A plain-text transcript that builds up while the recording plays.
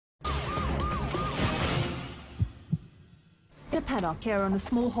In a paddock here on a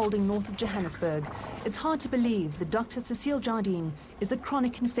small holding north of Johannesburg, it's hard to believe that Dr. Cecile Jadin is a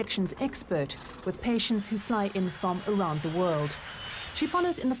chronic infections expert with patients who fly in from around the world. She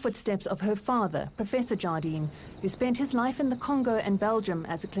follows in the footsteps of her father, Professor Jadin, who spent his life in the Congo and Belgium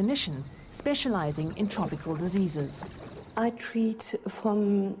as a clinician, specializing in tropical diseases. I treat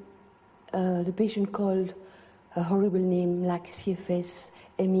from the patient called a horrible name like CFS,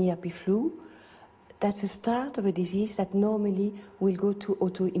 ME, happy flu. That's the start of a disease that normally will go to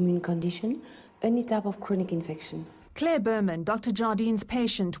autoimmune condition, any type of chronic infection. Claire Berman, Dr. Jardin's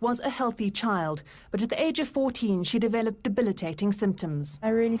patient, was a healthy child, but at the age of 14 she developed debilitating symptoms. I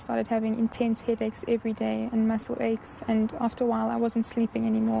really started having intense headaches every day and muscle aches, and after a while I wasn't sleeping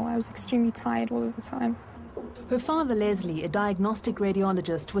anymore. I was extremely tired all of the time. Her father, Leslie, a diagnostic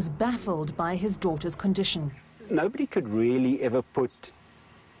radiologist, was baffled by his daughter's condition. Nobody could really ever put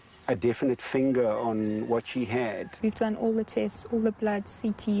a definite finger on what she had. We've done all the tests, all the bloods,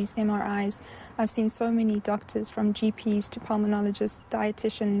 CTs, MRIs. I've seen so many doctors, from GPs to pulmonologists,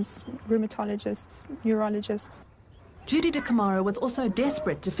 dietitians, rheumatologists, neurologists. Judy de Camara was also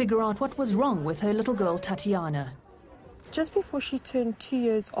desperate to figure out what was wrong with her little girl, Tatiana. Just before she turned 2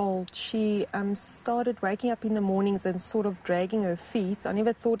 years old, she started waking up in the mornings and sort of dragging her feet. I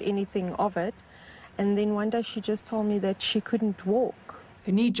never thought anything of it. And then one day she just told me that she couldn't walk.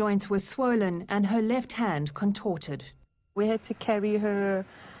 Her knee joints were swollen and her left hand contorted. We had to carry her,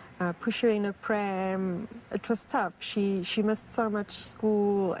 push her in a pram. It was tough. She missed so much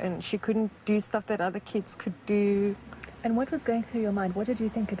school and she couldn't do stuff that other kids could do. And what was going through your mind? What did you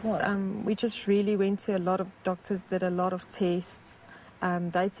think it was? We just really went to a lot of doctors, did a lot of tests.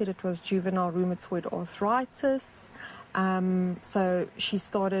 They said it was juvenile rheumatoid arthritis. So she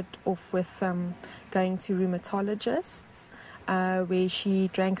started off with going to rheumatologists, where she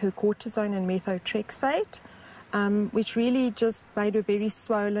drank her cortisone and methotrexate, which really just made her very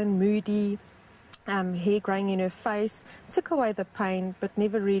swollen, moody, hair growing in her face, took away the pain, but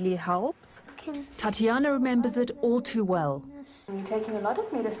never really helped. Tatiana remembers it all too well. Are you taking a lot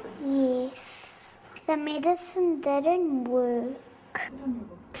of medicine? Yes. The medicine didn't work.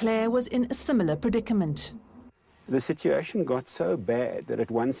 Claire was in a similar predicament. The situation got so bad that at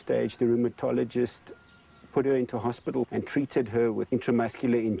one stage the rheumatologist put her into hospital and treated her with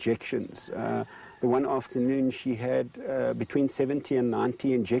intramuscular injections. The one afternoon she had between 70 and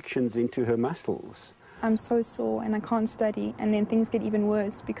 90 injections into her muscles. I'm so sore and I can't study, and then things get even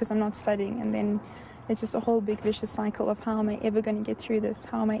worse because I'm not studying, and then it's just a whole big vicious cycle of how am I ever going to get through this?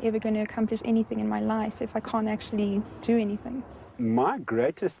 How am I ever going to accomplish anything in my life if I can't actually do anything? My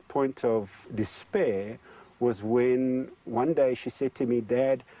greatest point of despair was when one day she said to me,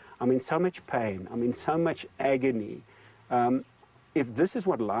 "Dad, I'm in so much pain, I'm in so much agony. If this is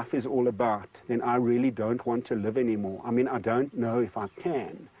what life is all about, then I really don't want to live anymore. I mean, I don't know if I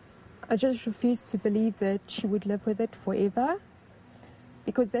can." I just refused to believe that she would live with it forever,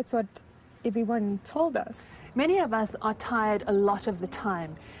 because that's what everyone told us. Many of us are tired a lot of the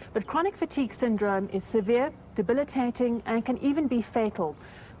time, but chronic fatigue syndrome is severe, debilitating, and can even be fatal.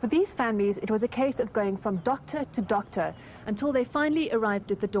 For these families, it was a case of going from doctor to doctor until they finally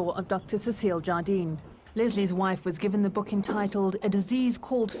arrived at the door of Dr. Cecile Jadin. Leslie's wife was given the book entitled A Disease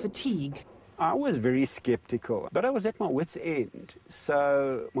Called Fatigue. I was very skeptical, but I was at my wit's end.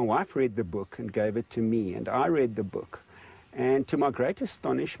 So my wife read the book and gave it to me, and I read the book. And to my great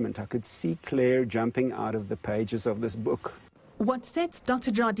astonishment, I could see Claire jumping out of the pages of this book. What sets Dr.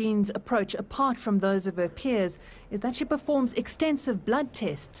 Jardin's approach apart from those of her peers is that she performs extensive blood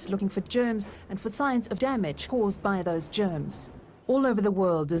tests looking for germs and for signs of damage caused by those germs. All over the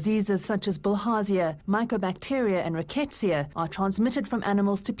world, diseases such as Bilharzia, Mycoplasmas and Rickettsias are transmitted from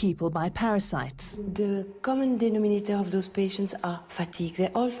animals to people by parasites. The common denominator of those patients are fatigue.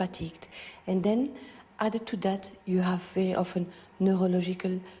 They're all fatigued. And then, added to that, you have very often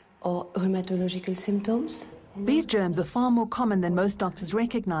neurological or rheumatological symptoms. These germs are far more common than most doctors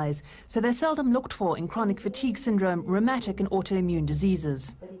recognize, so they're seldom looked for in chronic fatigue syndrome, rheumatic and autoimmune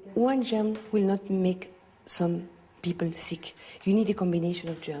diseases. One germ will not make some people sick. You need a combination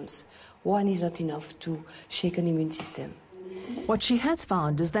of germs. One is not enough to shake an immune system. What she has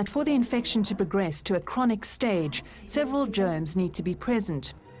found is that for the infection to progress to a chronic stage, several germs need to be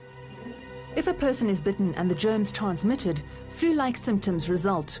present. If a person is bitten and the germs transmitted, flu-like symptoms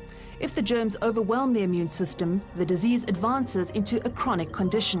result. If the germs overwhelm the immune system, the disease advances into a chronic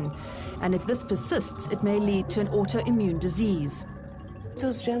condition. And if this persists, it may lead to an autoimmune disease.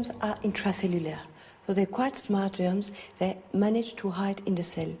 Those germs are intracellular. So they're quite smart germs. They manage to hide in the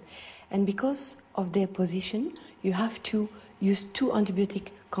cell. And because of their position, you have to use two antibiotic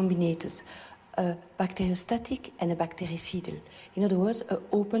combinators. a bacteriostatic and a bactericidal. In other words, an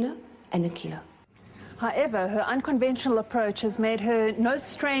opener and a killer. However, her unconventional approach has made her no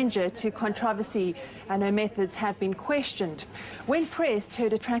stranger to controversy, and her methods have been questioned. When pressed, her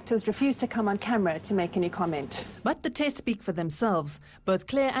detractors refused to come on camera to make any comment. But the tests speak for themselves. Both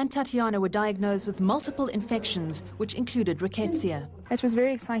Claire and Tatiana were diagnosed with multiple infections, which included Rickettsias. It was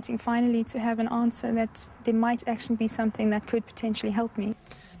very exciting finally to have an answer that there might actually be something that could potentially help me.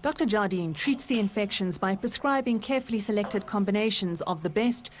 Dr. Jadin treats the infections by prescribing carefully selected combinations of the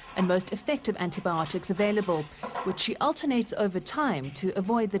best and most effective antibiotics available, which she alternates over time to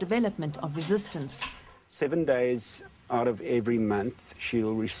avoid the development of resistance. 7 days out of every month,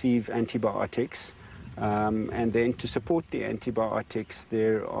 she'll receive antibiotics. And then to support the antibiotics,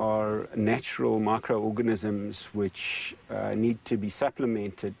 there are natural microorganisms which need to be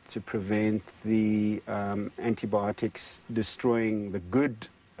supplemented to prevent the antibiotics destroying the good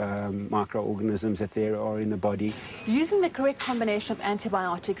microorganisms that there are in the body. Using the correct combination of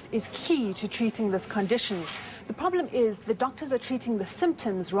antibiotics is key to treating this condition. The problem is the doctors are treating the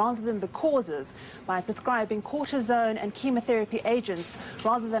symptoms rather than the causes by prescribing cortisone and chemotherapy agents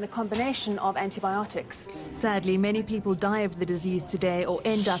rather than a combination of antibiotics. Sadly, many people die of the disease today or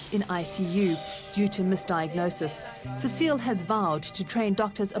end up in ICU due to misdiagnosis. Cecile has vowed to train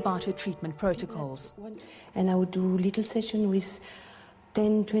doctors about her treatment protocols. And I would do little session with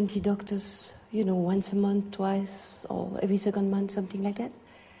 10, 20 doctors, you know, once a month, twice, or every second month, something like that.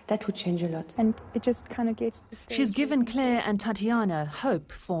 That would change a lot. And it just kind of gets the stage. She's given Claire and Tatiana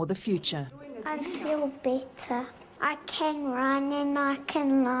hope for the future. I feel better. I can run and I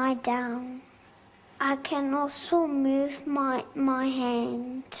can lie down. I can also move my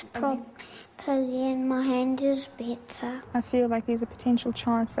hand properly and my hand is better. I feel like there's a potential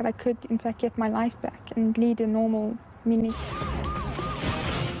chance that I could, in fact, get my life back and lead a normal, meaning.